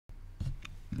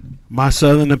My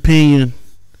Southern Opinion.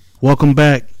 Welcome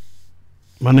back.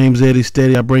 My name's Eddie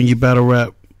Steady. I bring you battle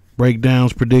rap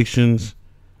breakdowns, predictions,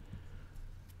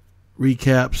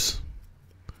 recaps,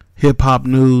 hip hop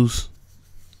news.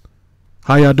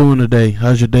 How y'all doing today?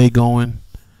 How's your day going?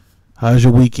 How's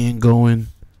your weekend going?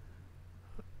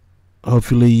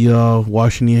 Hopefully y'all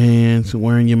washing your hands and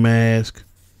wearing your mask.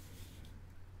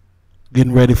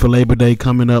 Getting ready for Labor Day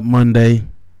coming up Monday.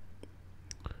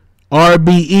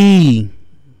 RBE.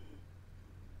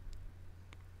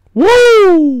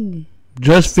 Woo!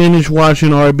 Just finished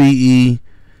watching RBE.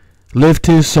 Lift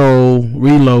His Soul,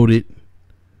 Reloaded.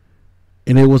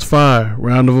 And it was fire.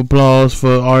 Round of applause for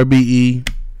RBE.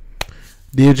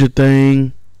 Did your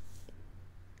thing.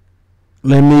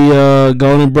 Let me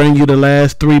go and bring you the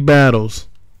last three battles.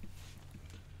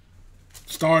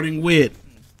 Starting with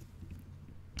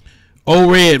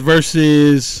O-Red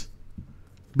versus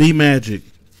B-Magic.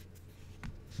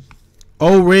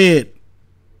 O-Red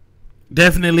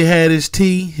definitely had his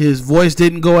tea. His voice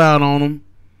didn't go out on him.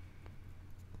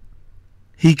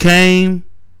 He came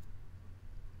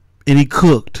and he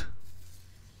cooked.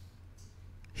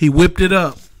 He whipped it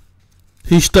up.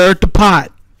 He stirred the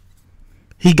pot.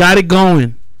 He got it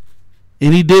going.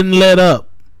 And he didn't let up.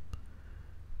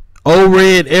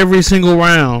 O-Red every single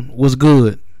round was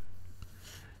good.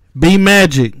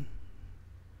 B-Magic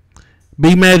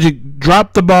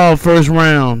dropped the ball first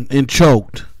round and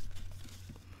choked.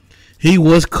 He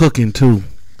was cooking too.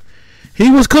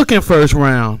 He was cooking first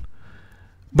round.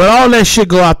 But all that shit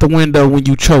go out the window when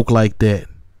you choke like that.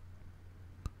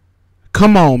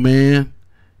 Come on, man.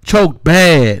 Choked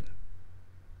bad.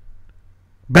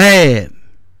 Bad.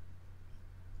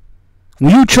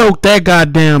 When you choke that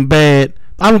goddamn bad,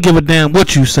 I don't give a damn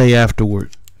what you say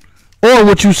afterward. Or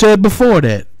what you said before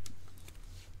that.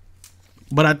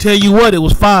 But I tell you what, it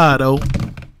was fire though.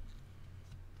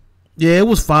 Yeah, it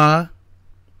was fire.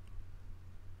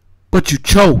 But you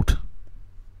choked.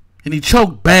 And he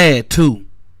choked bad too.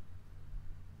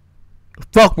 The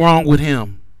fuck wrong with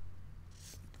him?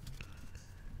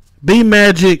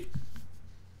 B-Magic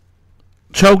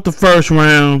choked the first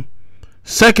round.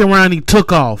 Second round he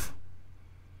took off.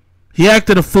 He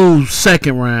acted a fool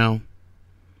second round.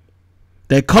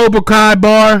 That Cobra Kai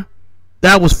bar,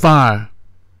 that was fire.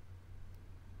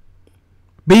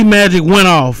 B-Magic went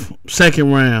off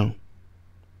second round.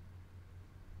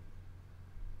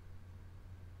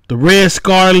 The Red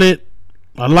Scarlet,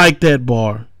 I like that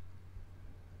bar.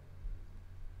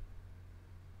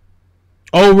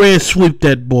 O-Red sweep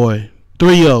that boy.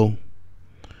 3-0.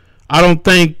 I don't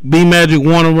think B-Magic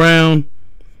won a round.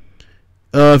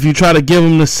 If you try to give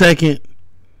him the second,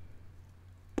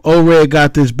 O-Red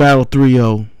got this battle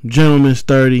 3-0. Gentleman's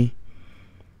 30.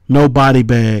 No body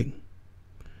bag.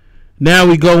 Now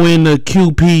we go into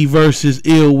QP versus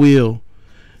Ill Will.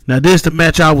 Now this is the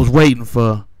match I was waiting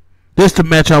for. This is the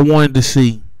match I wanted to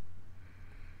see.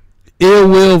 Ill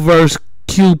Will versus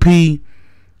QP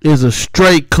is a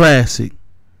straight classic.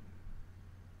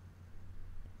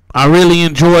 I really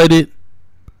enjoyed it.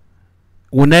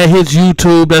 When that hits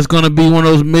YouTube, that's going to be one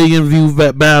of those million view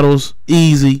battles.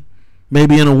 Easy.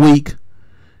 Maybe in a week.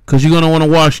 Because you're going to want to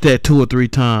watch that 2 or 3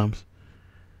 times.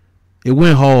 It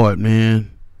went hard, man.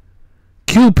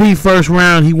 QP first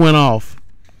round, he went off.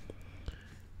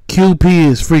 QP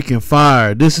is freaking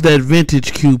fire. This is that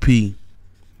vintage QP.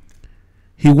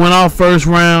 He went off first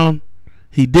round.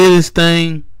 He did his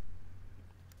thing.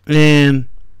 And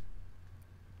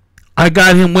I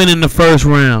got him winning the first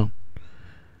round.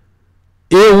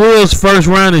 Ill Will's first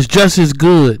round is just as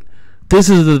good. This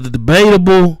is a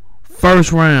debatable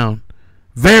first round.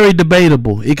 Very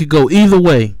debatable. It could go either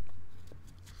way.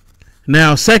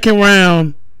 Now, second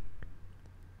round,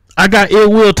 I got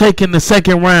Ill Will taking the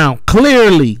second round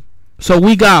clearly. So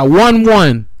we got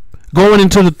 1-1 going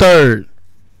into the third.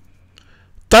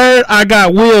 Third, I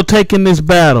got Will taking this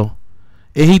battle.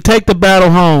 And he take the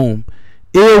battle home.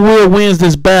 Ill Will wins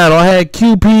this battle. I had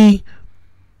QP,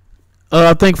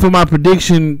 I think, for my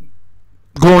prediction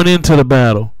going into the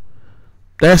battle.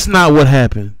 That's not what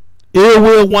happened. Ill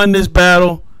Will won this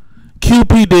battle.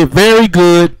 QP did very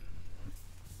good.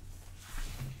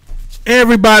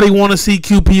 Everybody want to see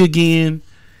QP again.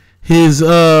 His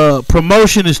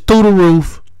promotion is through the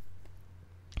roof.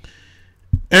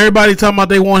 Everybody talking about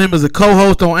they want him as a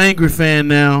co-host on Angry Fan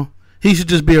now. He should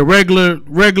just be a regular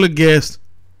guest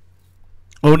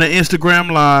on the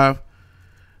Instagram Live.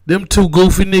 Them two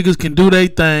goofy niggas can do their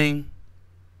thing.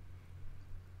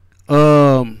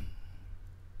 Yeah,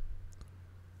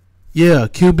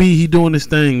 QB, he doing his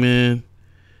thing, man.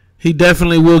 He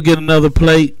definitely will get another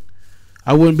plate.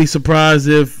 I wouldn't be surprised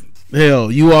if, hell,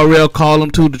 URL call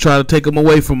him too to try to take him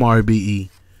away from RBE.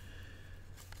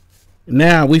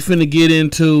 Now we finna get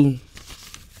into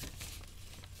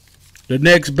the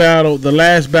next battle, the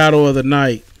last battle of the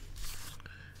night.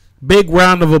 Big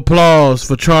round of applause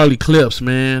for Charlie Clips,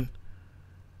 man.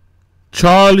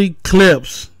 Charlie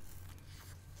Clips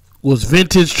was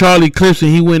vintage Charlie Clips,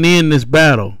 and he went in this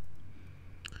battle.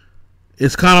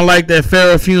 It's kind of like that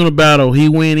Farrah battle. He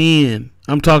went in.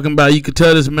 I'm talking about, you could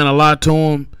tell this meant a lot to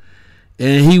him,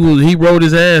 and he wrote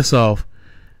his ass off,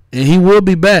 and he will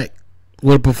be back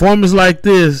with a performance like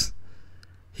this.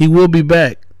 He will be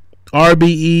back.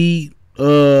 RBE,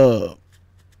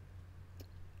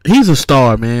 he's a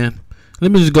star, man.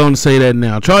 Let me just go and say that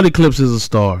now. Charlie Clips is a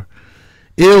star.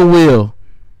 Ill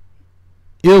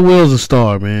Will's a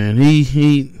star, man. Ain't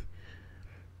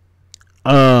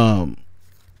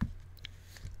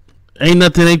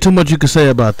too much you can say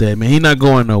about that, man. He not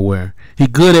going nowhere. He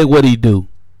good at what he do.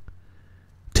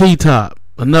 T-Top,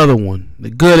 another one.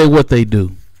 They're good at what they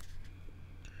do.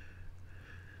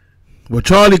 But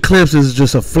Charlie Clips is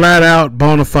just a flat out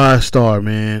bona fide star,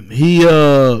 man. He's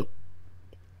the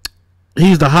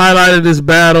highlight of this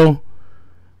battle.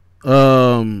 He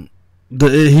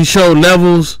showed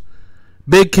levels.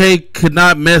 Big K could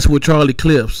not mess with Charlie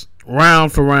Clips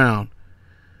round for round.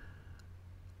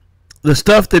 The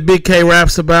stuff that Big K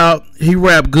raps about, he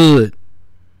rap good.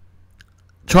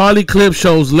 Charlie Clips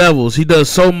shows levels. He does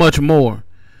so much more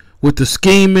with the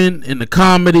scheming and the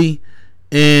comedy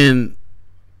and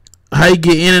how he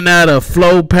get in and out of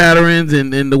flow patterns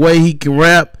and the way he can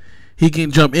rap. He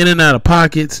can jump in and out of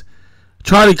pockets.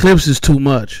 Charlie Clips is too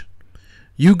much.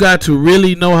 You got to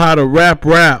really know how to rap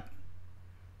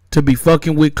to be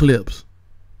fucking with Clips.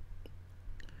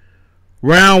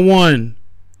 Round 1,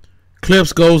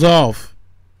 Clips goes off.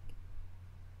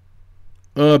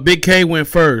 Big K went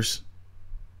first.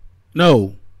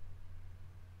 No.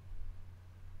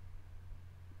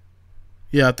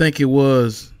 Yeah, I think it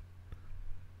was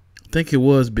Big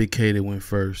K that went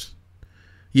first.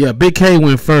 Yeah, Big K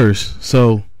went first.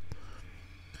 So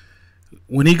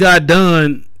when he got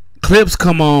done, Clips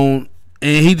come on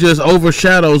and he just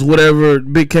overshadows whatever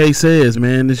Big K says,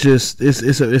 man. It's just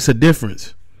it's a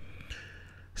difference.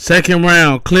 Second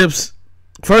round, Clips.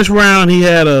 First round, he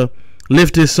had a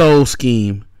lift his soul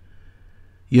scheme.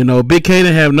 You know, Big K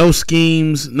didn't have no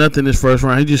schemes, nothing this first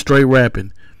round. He just straight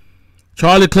rapping.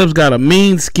 Charlie Clips got a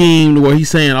mean scheme where he's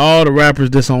saying all the rappers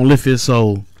that's on lift his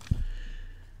soul.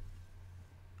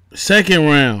 Second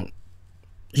round,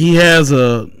 he has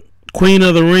a Queen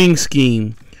of the Ring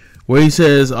scheme where he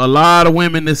says a lot of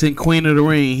women that's in Queen of the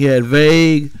Ring. He had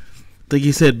Vague, I think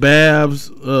he said Babs.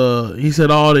 He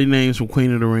said all the names from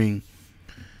Queen of the Ring.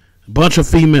 A bunch of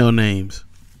female names.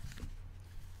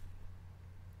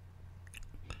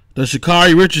 The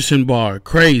Sha'Carri Richardson bar,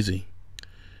 crazy.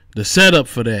 The setup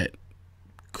for that,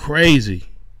 crazy.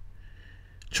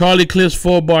 Charlie Clips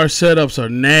 4-bar setups are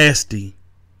nasty.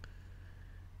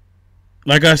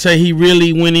 Like I say, he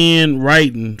really went in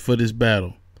writing for this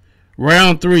battle.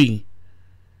 Round 3.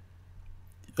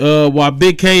 While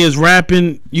Big K is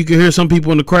rapping, you can hear some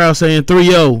people in the crowd saying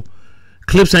 3-0.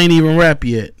 Clips ain't even rap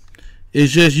yet.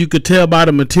 It's just you could tell by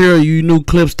the material you knew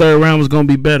Clips' third round was going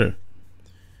to be better.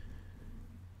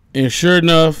 And sure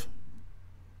enough,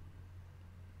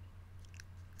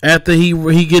 after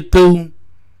he get through,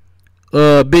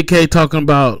 Big K talking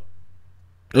about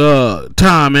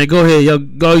time, man, go ahead, y'all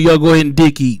go ahead and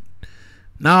dick eat.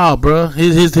 Nah, bro,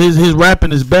 his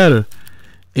rapping is better,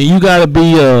 and you gotta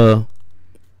be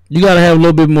you gotta have a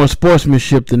little bit more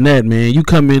sportsmanship than that, man. You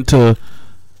come into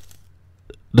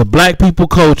the black people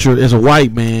culture as a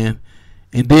white man,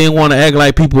 and then want to act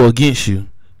like people are against you.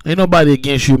 Ain't nobody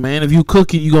against you, man. If you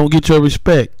cooking, you gonna get your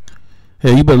respect.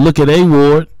 Hey, you better look at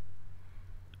A-Ward.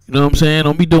 You know what I'm saying?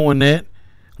 Don't be doing that.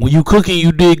 When you cooking,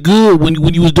 you did good. When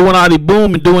you was doing all the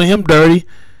boom and doing him dirty,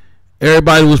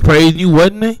 everybody was praising you,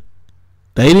 wasn't they?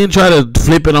 They didn't try to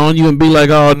flip it on you and be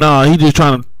like, oh, no, he just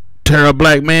trying to tear a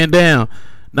black man down.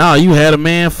 Nah, you had a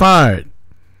man fired.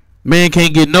 Man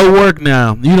can't get no work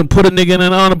now. You done put a nigga in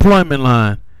an unemployment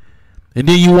line. And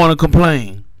then you want to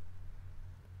complain.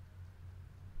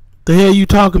 The hell you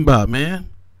talking about, man?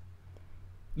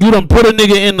 You done put a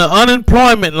nigga in the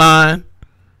unemployment line.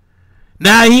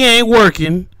 Now he ain't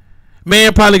working.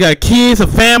 Man probably got kids, a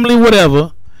family,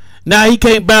 whatever. Now he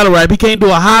can't battle rap. He can't do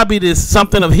a hobby that's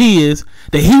something of his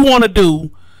that he want to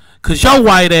do because your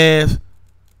white ass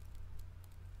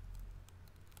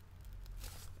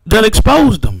done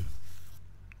exposed him.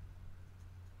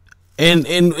 And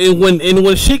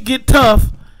when shit get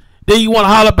tough, then you want to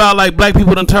holler about like black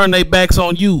people done turn their backs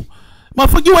on you.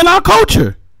 Motherfucker, you in our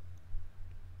culture.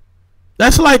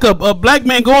 That's like a black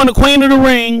man going to Queen of the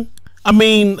Ring. I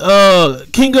mean,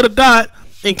 King of the Dot,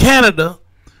 in Canada,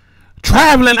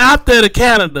 traveling out there to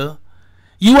Canada.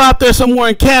 You out there somewhere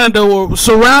in Canada or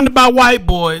surrounded by white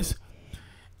boys,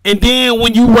 and then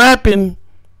when you rapping,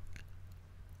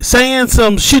 saying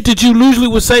some shit that you usually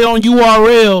would say on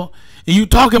URL, and you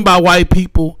talking about white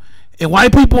people, and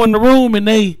white people in the room, and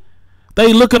they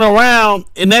looking around,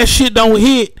 and that shit don't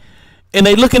hit, and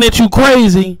they looking at you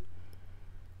crazy.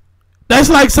 That's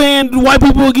like saying white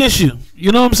people against you.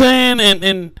 You know what I'm saying?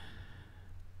 And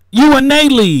you in they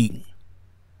league.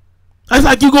 That's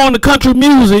like you go into country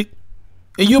music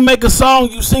and you make a song,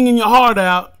 you singing your heart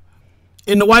out,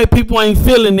 and the white people ain't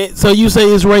feeling it, so you say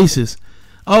it's racist.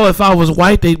 Oh, if I was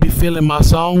white, they'd be feeling my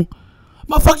song.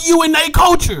 Motherfucker, you in their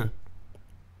culture.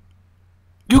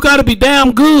 You gotta be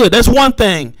damn good. That's one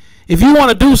thing. If you want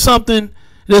to do something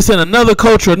that's in another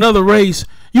culture, another race,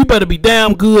 you better be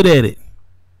damn good at it.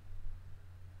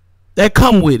 That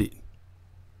come with it.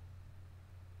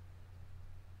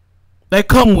 That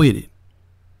come with it.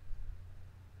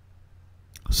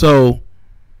 So,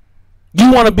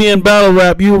 you want to be in battle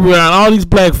rap, you around all these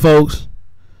black folks,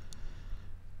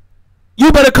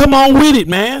 you better come on with it,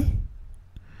 man.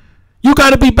 You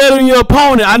got to be better than your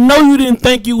opponent. I know you didn't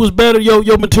think you was better,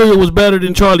 your material was better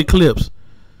than Charlie Clips.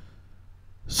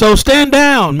 So stand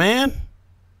down, man.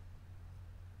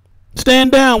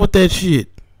 Stand down with that shit.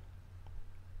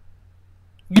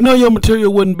 You know your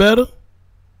material wasn't better.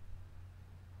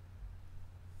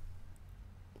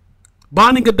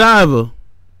 Bonnie Godiva,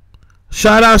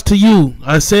 shout outs to you.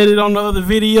 I said it on the other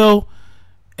video,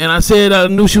 and I said I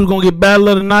knew she was going to get Battle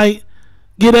of the Night.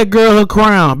 Get that girl her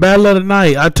crown. Battle of the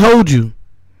Night. I told you.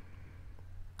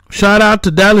 Shout out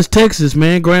to Dallas, Texas,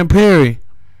 man. Grand Prairie.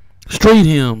 Street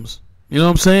Hymns. You know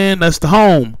what I'm saying? That's the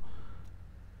home.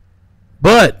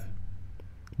 But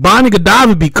Bonnie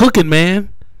Godiva be cooking, man.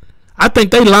 I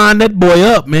think they lined that boy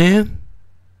up, man.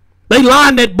 They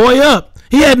lined that boy up.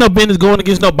 He had no business going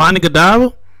against no Bonnie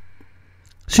Godiva.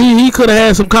 He could have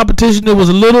had some competition that was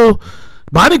a little.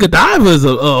 Bonnie Godiva is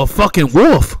a fucking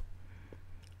wolf.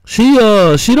 She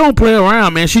don't play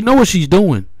around, man. She know what she's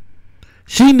doing.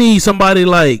 She needs somebody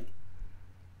like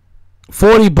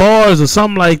 40 bars or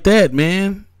something like that,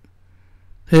 man.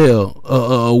 Hell,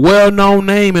 a well-known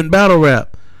name in battle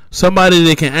rap. Somebody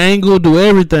that can angle, do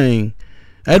everything.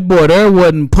 That boy there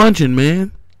wasn't punching,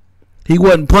 man. He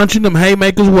wasn't punching. Them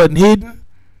haymakers wasn't hitting.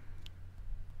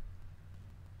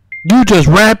 You just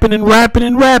rapping and rapping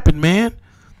and rapping, man.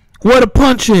 Where the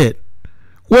punch at?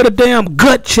 Where the damn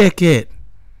gut check at?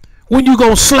 When you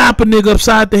gonna slap a nigga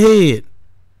upside the head?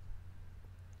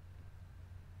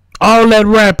 All that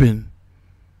rapping.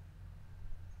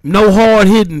 No hard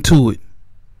hitting to it.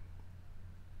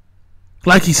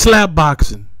 Like he slap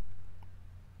boxing.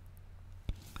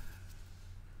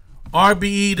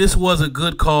 RBE, this was a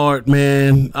good card,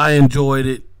 man. I enjoyed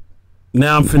it.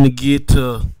 Now I'm finna get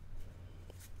to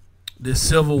this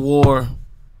Civil War.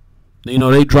 You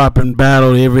know, they dropping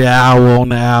battle every hour on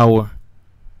the hour.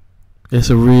 It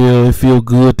feel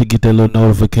good to get that little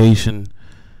notification,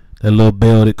 that little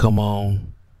bell that come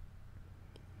on.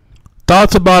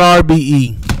 Thoughts about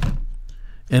RBE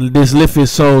and this Lift His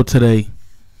Soul today.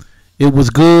 It was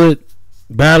good.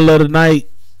 Battle of the night.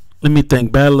 Let me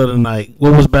think. Battle of the night.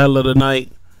 What was Battle of the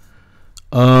night?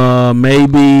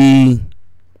 Maybe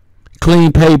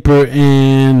Clean Paper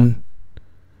and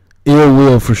Ill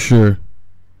Will for sure.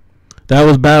 That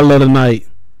was Battle of the night.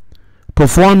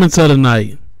 Performance of the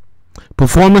night.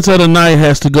 Performance of the night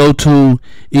has to go to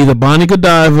either Bonnie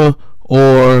Godiva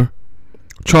or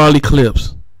Charlie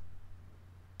Clips.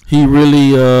 He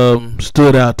really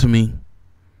stood out to me.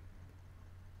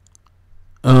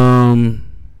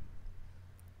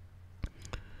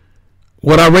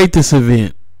 What I rate this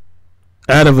event?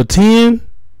 Out of a 10,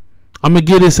 I'm going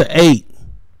to give this an 8.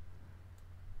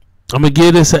 I'm going to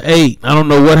give this an 8. I don't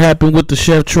know what happened with the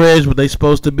Chef Treasure, but they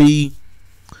supposed to be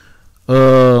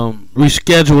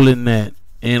rescheduling that.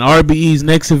 And RBE's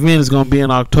next event is going to be in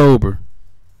October.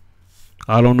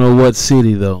 I don't know what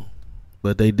city, though.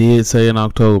 But they did say in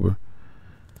October,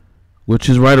 which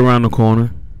is right around the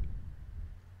corner.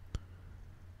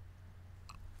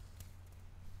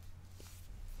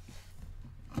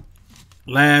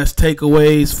 Last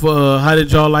takeaways for how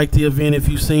did y'all like the event if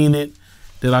you seen it?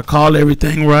 Did I call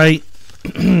everything right?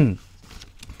 Did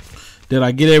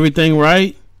I get everything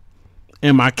right?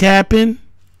 Am I capping?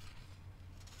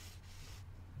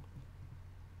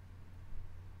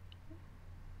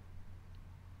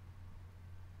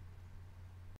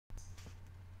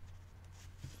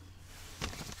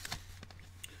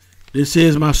 This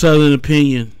is my Southern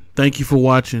opinion. Thank you for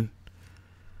watching.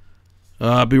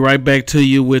 I'll be right back to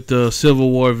you with the Civil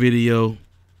War video.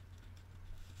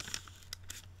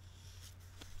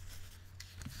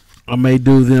 I may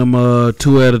do them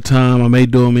two at a time. I may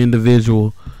do them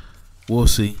individual. We'll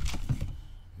see.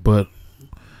 But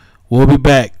we'll be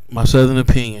back. My Southern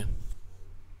opinion.